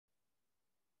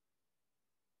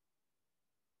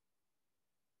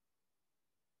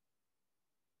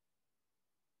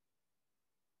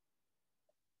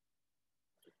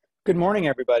Good morning,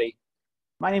 everybody.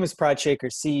 My name is Prad Shaker,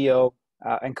 CEO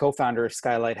and co-founder of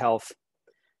Skylight Health.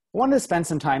 I wanted to spend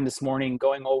some time this morning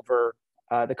going over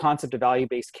the concept of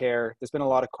value-based care. There's been a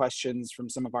lot of questions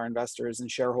from some of our investors and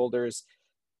shareholders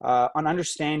on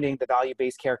understanding the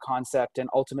value-based care concept and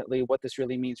ultimately what this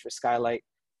really means for Skylight.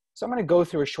 So I'm going to go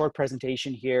through a short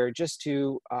presentation here just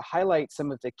to highlight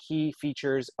some of the key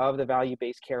features of the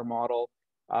value-based care model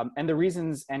and the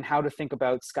reasons and how to think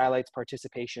about Skylight's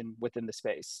participation within the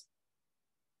space.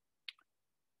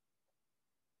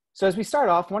 So as we start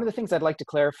off, one of the things I'd like to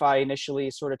clarify initially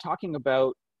is sort of talking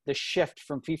about the shift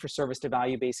from fee-for-service to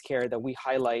value-based care that we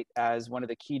highlight as one of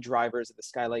the key drivers of the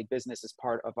Skylight business as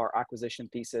part of our acquisition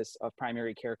thesis of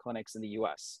primary care clinics in the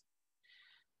US.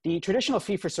 The traditional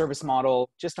fee-for-service model,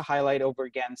 just to highlight over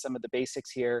again some of the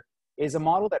basics here, is a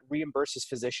model that reimburses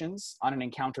physicians on an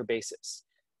encounter basis.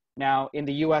 Now, in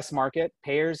the US market,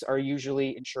 payers are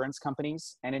usually insurance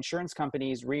companies, and insurance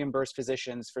companies reimburse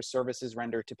physicians for services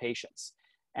rendered to patients.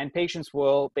 And patients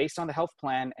will, based on the health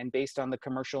plan and based on the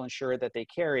commercial insurer that they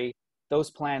carry,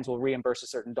 those plans will reimburse a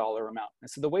certain dollar amount.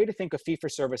 And so the way to think of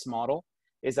fee-for-service model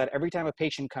is that every time a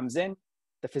patient comes in,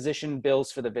 the physician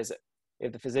bills for the visit.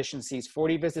 If the physician sees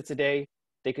 40 visits a day,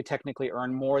 they could technically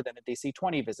earn more than if they see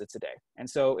 20 visits a day. And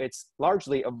so it's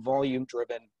largely a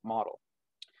volume-driven model.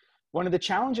 One of the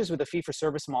challenges with the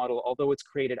fee-for-service model, although it's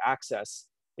created access,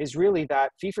 is really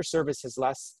that fee-for-service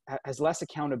has less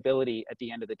accountability at the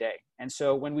end of the day. And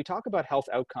so when we talk about health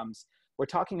outcomes, we're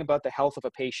talking about the health of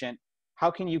a patient.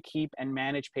 How can you keep and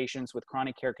manage patients with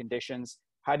chronic care conditions?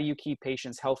 How do you keep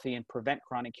patients healthy and prevent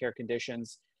chronic care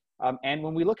conditions? And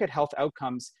when we look at health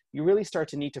outcomes, you really start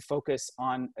to need to focus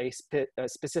on a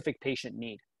specific patient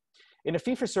need. In a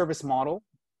fee-for-service model,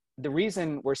 the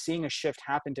reason we're seeing a shift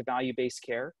happen to value-based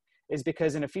care is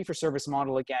because in a fee-for-service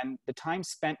model, again, the time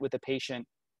spent with the patient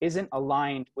isn't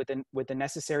aligned with the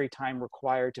necessary time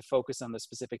required to focus on the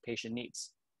specific patient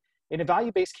needs. In a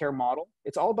value-based care model,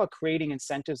 it's all about creating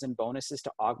incentives and bonuses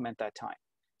to augment that time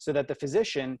so that the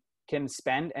physician can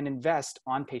spend and invest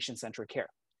on patient-centered care.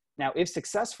 Now, if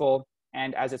successful,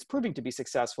 and as it's proving to be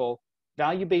successful,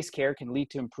 value-based care can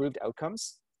lead to improved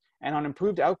outcomes. And on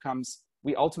improved outcomes,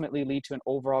 we ultimately lead to an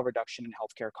overall reduction in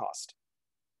healthcare cost.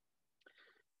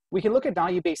 We can look at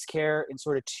value-based care in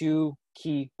sort of two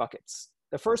key buckets.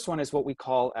 The first one is what we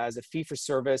call as a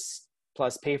fee-for-service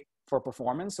plus pay for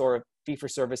performance, or a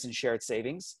fee-for-service and shared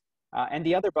savings. And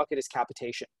the other bucket is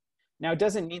capitation. Now, it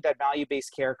doesn't mean that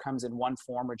value-based care comes in one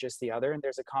form or just the other, and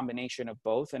there's a combination of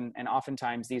both. And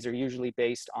oftentimes, these are usually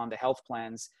based on the health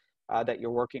plans that you're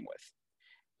working with.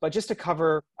 But just to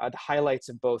cover the highlights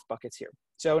of both buckets here.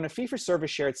 So in a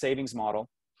fee-for-service shared savings model,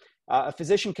 a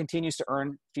physician continues to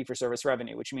earn fee-for-service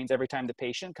revenue, which means every time the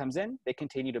patient comes in, they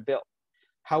continue to bill.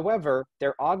 However,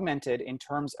 they're augmented in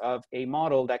terms of a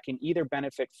model that can either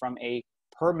benefit from a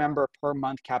per member per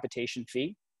month capitation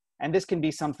fee, and this can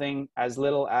be something as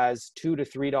little as $2 to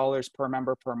 $3 per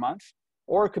member per month,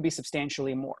 or it could be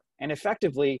substantially more. And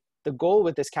effectively, the goal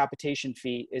with this capitation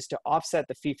fee is to offset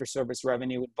the fee-for-service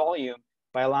revenue with volume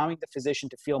by allowing the physician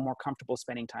to feel more comfortable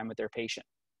spending time with their patient.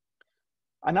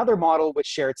 Another model with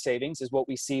shared savings is what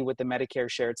we see with the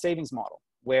Medicare shared savings model,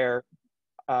 where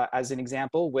as an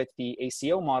example, with the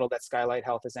ACO model that Skylight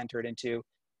Health has entered into,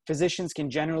 physicians can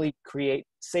generally create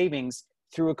savings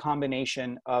through a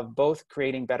combination of both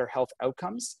creating better health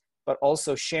outcomes, but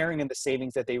also sharing in the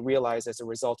savings that they realize as a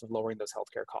result of lowering those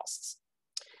healthcare costs.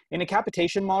 In a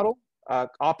capitation model,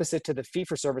 opposite to the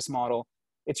fee-for-service model,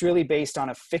 it's really based on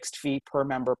a fixed fee per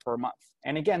member per month.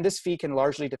 And again, this fee can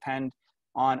largely depend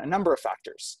on a number of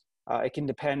factors. It can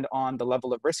depend on the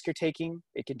level of risk you're taking.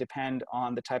 It can depend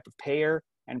on the type of payer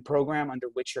and program under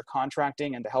which you're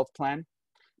contracting and the health plan.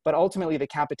 But ultimately, the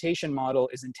capitation model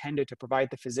is intended to provide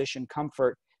the physician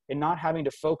comfort in not having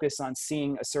to focus on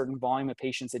seeing a certain volume of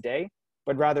patients a day,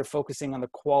 but rather focusing on the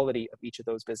quality of each of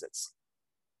those visits.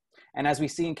 And as we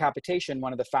see in capitation,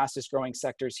 one of the fastest growing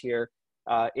sectors here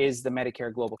is the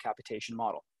Medicare global capitation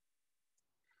model.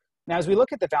 Now, as we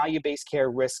look at the value-based care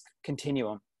risk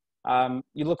continuum,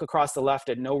 you look across the left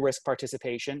at no risk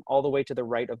participation, all the way to the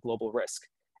right of global risk.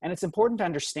 And it's important to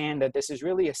understand that this is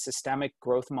really a systemic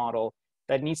growth model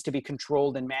that needs to be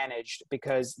controlled and managed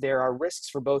because there are risks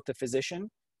for both the physician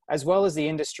as well as the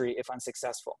industry if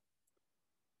unsuccessful.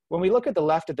 When we look at the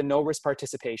left of the no risk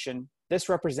participation, this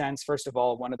represents, first of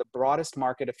all, one of the broadest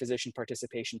market of physician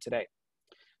participation today.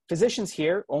 Physicians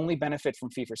here only benefit from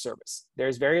fee-for-service.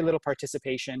 There's very little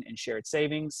participation in shared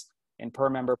savings, in per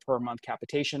member per month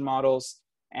capitation models,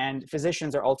 and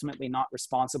physicians are ultimately not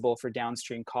responsible for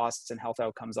downstream costs and health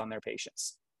outcomes on their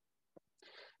patients.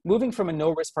 Moving from a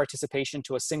no-risk participation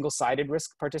to a single-sided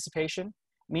risk participation,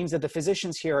 means that the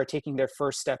physicians here are taking their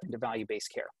first step into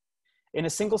value-based care. In a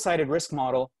single-sided risk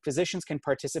model, physicians can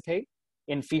participate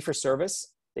in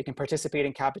fee-for-service, they can participate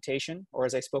in capitation, or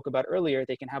as I spoke about earlier,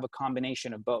 they can have a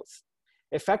combination of both.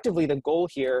 Effectively, the goal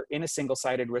here in a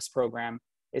single-sided risk program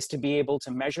is to be able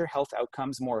to measure health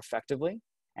outcomes more effectively,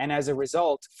 and as a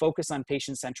result, focus on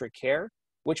patient-centric care,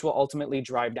 which will ultimately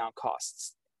drive down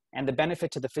costs. And the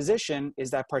benefit to the physician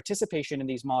is that participation in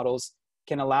these models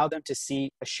can allow them to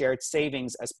see a shared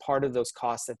savings as part of those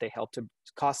cost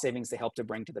savings they help to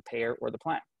bring to the payer or the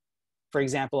plan. For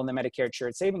example, in the Medicare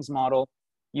shared savings model,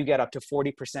 you get up to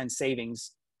 40%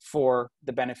 savings for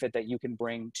the benefit that you can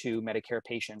bring to Medicare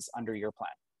patients under your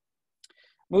plan.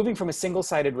 Moving from a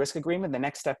single-sided risk agreement, the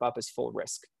next step up is full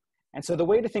risk. And so the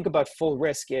way to think about full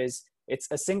risk is it's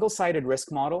a single-sided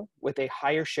risk model with a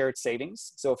higher shared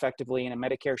savings. So effectively in a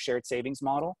Medicare shared savings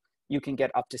model, you can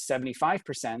get up to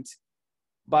 75%,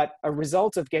 but a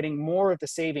result of getting more of the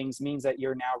savings means that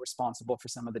you're now responsible for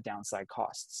some of the downside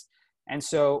costs. And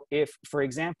so if, for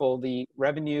example, the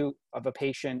revenue of a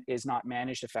patient is not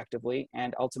managed effectively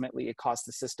and ultimately it costs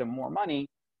the system more money,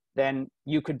 then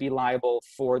you could be liable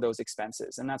for those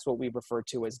expenses. And that's what we refer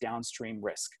to as downstream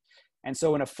risk. And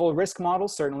so in a full risk model,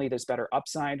 certainly there's better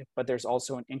upside, but there's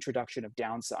also an introduction of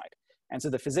downside. And so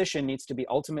the physician needs to be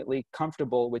ultimately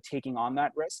comfortable with taking on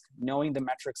that risk, knowing the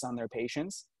metrics on their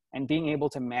patients, and being able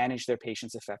to manage their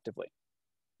patients effectively.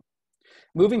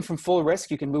 Moving from full risk,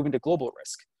 you can move into global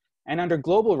risk. And under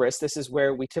global risk, this is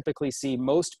where we typically see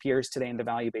most peers today in the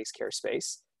value-based care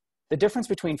space. The difference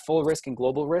between full risk and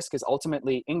global risk is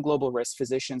ultimately in global risk,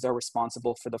 physicians are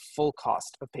responsible for the full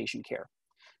cost of patient care.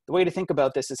 The way to think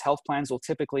about this is health plans will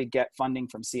typically get funding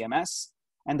from CMS,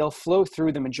 and they'll flow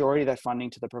through the majority of that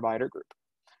funding to the provider group.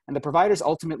 And the provider is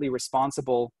ultimately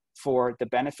responsible for the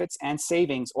benefits and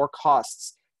savings or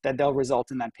costs that they'll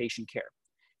result in that patient care.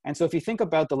 And so if you think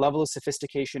about the level of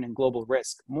sophistication in global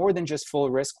risk, more than just full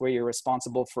risk where you're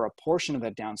responsible for a portion of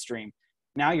that downstream,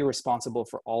 now you're responsible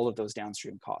for all of those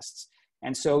downstream costs.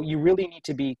 And so you really need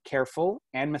to be careful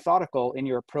and methodical in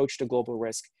your approach to global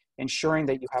risk, ensuring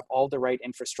that you have all the right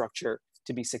infrastructure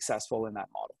to be successful in that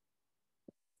model.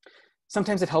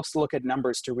 Sometimes it helps to look at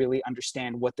numbers to really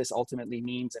understand what this ultimately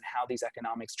means and how these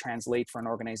economics translate for an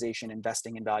organization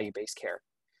investing in value-based care.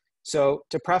 So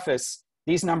to preface,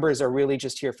 these numbers are really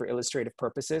just here for illustrative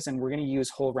purposes, and we're going to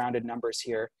use whole rounded numbers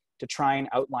here to try and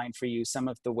outline for you some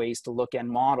of the ways to look and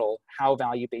model how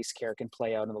value-based care can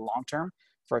play out in the long term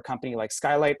for a company like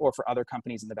Skylight or for other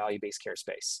companies in the value-based care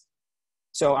space.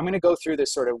 So I'm going to go through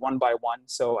this sort of one by one.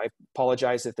 So I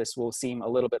apologize if this will seem a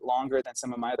little bit longer than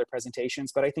some of my other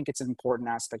presentations, but I think it's an important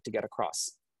aspect to get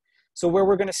across. So where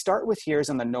we're going to start with here is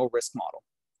on the no risk model.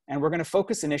 And we're going to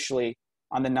focus initially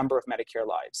on the number of Medicare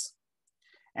lives.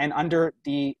 And under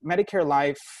the Medicare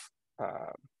life,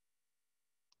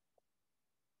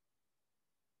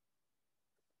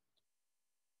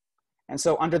 and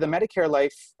so under the Medicare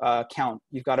life count,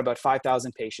 you've got about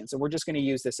 5,000 patients. And we're just going to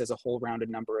use this as a whole rounded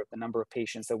number of the number of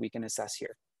patients that we can assess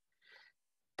here.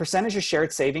 Percentage of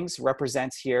shared savings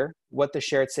represents here what the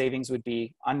shared savings would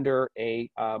be under a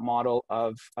model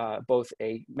of both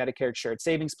a Medicare shared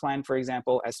savings plan, for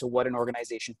example, as to what an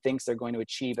organization thinks they're going to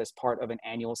achieve as part of an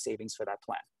annual savings for that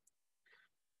plan.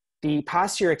 The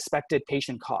past year expected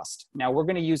patient cost. Now we're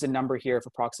going to use a number here of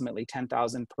approximately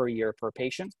 $10,000 per year per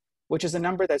patient, which is a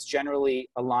number that's generally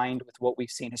aligned with what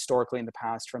we've seen historically in the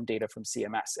past from data from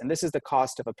CMS. And this is the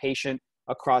cost of a patient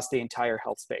across the entire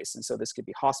health space. And so this could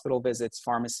be hospital visits,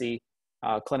 pharmacy,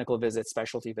 clinical visits,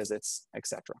 specialty visits,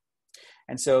 etc.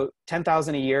 And so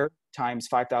 10,000 a year times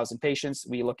 5,000 patients,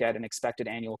 we look at an expected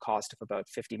annual cost of about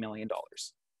 $50 million.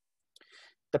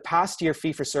 The past year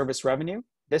fee-for-service revenue,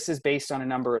 this is based on a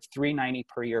number of $390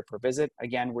 per year per visit.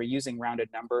 Again, we're using rounded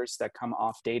numbers that come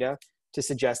off data to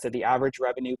suggest that the average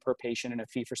revenue per patient in a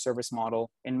fee-for-service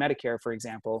model in Medicare, for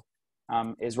example,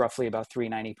 is roughly about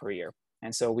 $390 per year.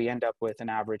 And so we end up with an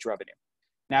average revenue.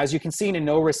 Now, as you can see in a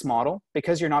no-risk model,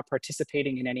 because you're not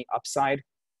participating in any upside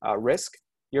risk,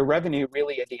 your revenue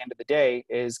really at the end of the day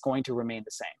is going to remain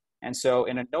the same. And so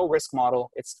in a no-risk model,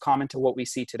 it's common to what we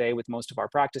see today with most of our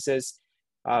practices.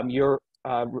 You're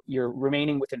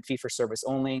remaining within fee-for-service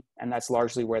only, and that's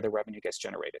largely where the revenue gets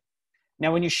generated.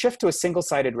 Now, when you shift to a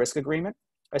single-sided risk agreement,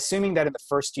 assuming that in the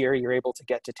first year you're able to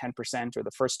get to 10%, or the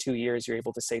first 2 years you're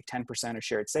able to save 10% of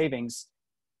shared savings,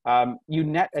 you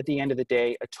net at the end of the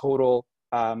day a total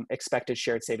expected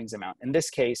shared savings amount. In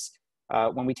this case,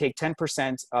 when we take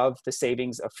 10% of the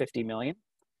savings of 50 million,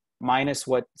 minus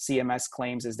what CMS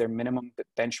claims is their minimum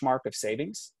benchmark of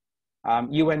savings,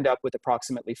 you end up with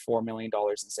approximately $4 million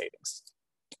in savings.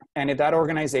 And if that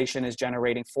organization is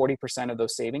generating 40% of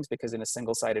those savings, because in a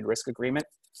single-sided risk agreement,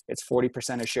 it's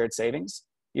 40% of shared savings,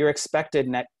 your expected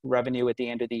net revenue at the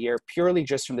end of the year, purely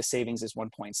just from the savings, is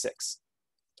 1.6.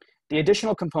 The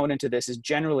additional component to this is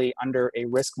generally under a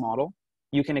risk model,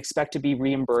 you can expect to be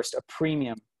reimbursed a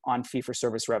premium on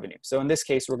fee-for-service revenue. So in this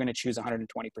case, we're going to choose 120%.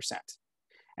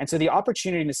 And so the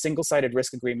opportunity in a single-sided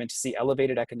risk agreement to see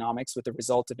elevated economics with the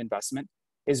result of investment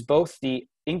is both the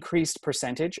increased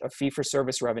percentage of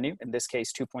fee-for-service revenue, in this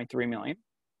case 2.3 million,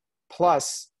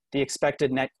 plus the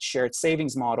expected net shared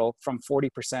savings model from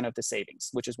 40% of the savings,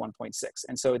 which is 1.6.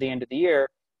 And so at the end of the year,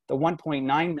 the 1.9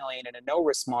 million in a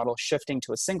no-risk model shifting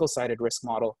to a single-sided risk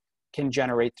model can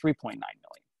generate 3.9 million,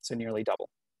 so nearly double.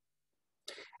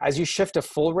 As you shift to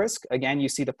full risk, again, you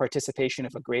see the participation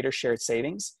of a greater shared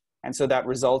savings, and so that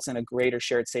results in a greater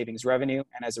shared savings revenue,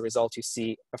 and as a result, you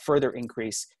see a further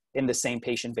increase in the same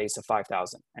patient base of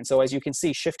 5,000. And so as you can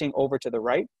see, shifting over to the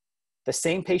right, the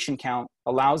same patient count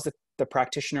allows the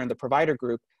practitioner and the provider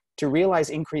group to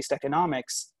realize increased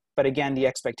economics, but again, the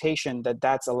expectation that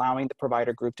that's allowing the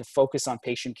provider group to focus on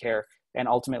patient care and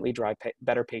ultimately drive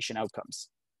better patient outcomes.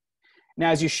 Now,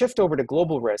 as you shift over to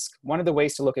global risk, one of the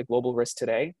ways to look at global risk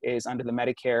today is under the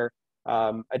Medicare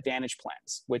Advantage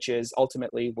plans, which is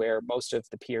ultimately where most of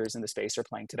the peers in the space are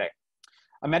playing today.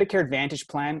 A Medicare Advantage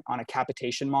plan on a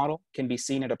capitation model can be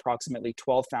seen at approximately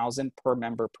 12,000 per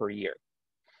member per year.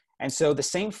 And so the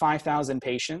same 5,000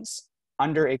 patients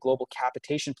under a global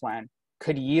capitation plan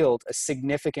could yield a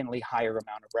significantly higher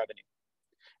amount of revenue.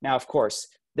 Now, of course,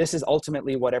 this is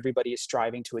ultimately what everybody is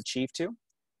striving to achieve to.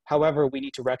 However, we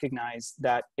need to recognize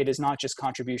that it is not just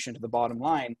contribution to the bottom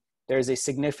line. There is a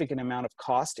significant amount of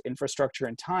cost, infrastructure,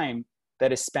 and time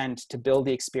that is spent to build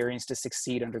the experience to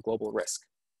succeed under global risk.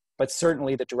 But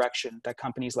certainly the direction that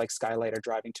companies like Skylight are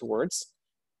driving towards.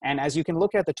 And as you can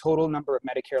look at the total number of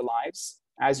Medicare lives,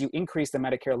 as you increase the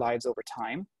Medicare lives over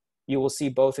time, you will see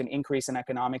both an increase in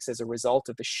economics as a result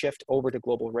of the shift over to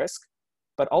global risk.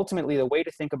 But ultimately, the way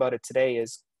to think about it today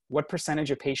is what percentage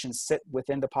of patients sit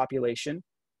within the population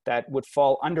that would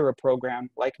fall under a program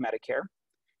like Medicare,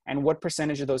 and what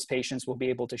percentage of those patients will be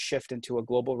able to shift into a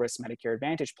global risk Medicare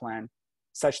Advantage plan,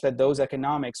 such that those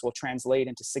economics will translate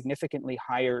into significantly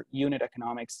higher unit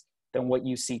economics than what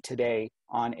you see today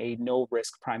on a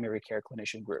no-risk primary care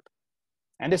clinician group.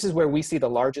 And this is where we see the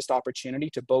largest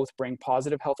opportunity to both bring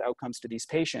positive health outcomes to these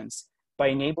patients by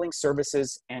enabling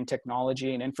services and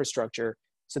technology and infrastructure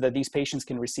so that these patients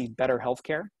can receive better health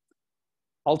care,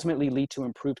 ultimately lead to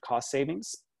improved cost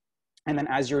savings. And then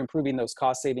as you're improving those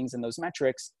cost savings and those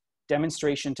metrics,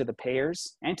 demonstration to the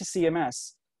payers and to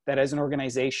CMS that as an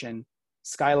organization,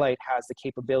 Skylight has the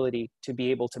capability to be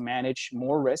able to manage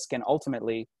more risk and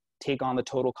ultimately take on the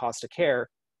total cost of care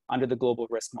under the global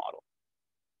risk model.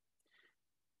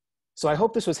 So I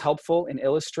hope this was helpful in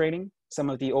illustrating some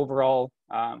of the overall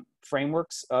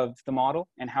frameworks of the model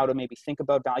and how to maybe think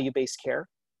about value-based care.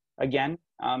 Again,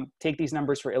 take these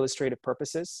numbers for illustrative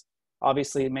purposes.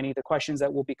 Obviously, many of the questions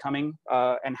that will be coming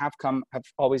and have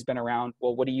always been around,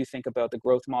 well, what do you think about the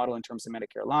growth model in terms of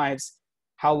Medicare lives?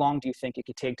 How long do you think it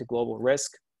could take to global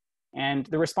risk? And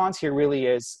the response here really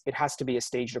is, it has to be a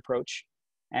staged approach.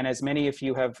 And as many of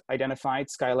you have identified,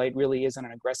 Skylight really is on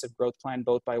an aggressive growth plan,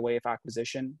 both by way of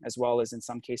acquisition, as well as in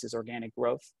some cases, organic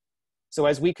growth. So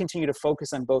as we continue to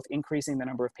focus on both increasing the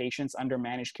number of patients under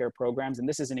managed care programs, and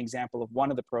this is an example of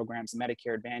one of the programs,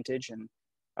 Medicare Advantage and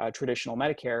traditional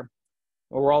Medicare,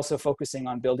 we're also focusing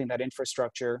on building that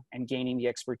infrastructure and gaining the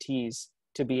expertise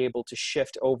to be able to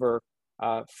shift over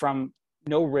from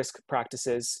no risk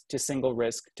practices to single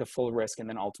risk to full risk, and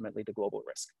then ultimately to global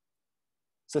risk.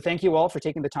 So thank you all for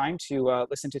taking the time to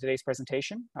listen to today's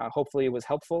presentation. Hopefully it was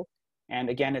helpful. And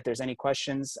again, if there's any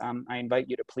questions, I invite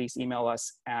you to please email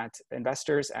us at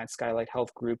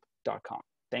investors@skylighthealthgroup.com.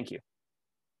 Thank you.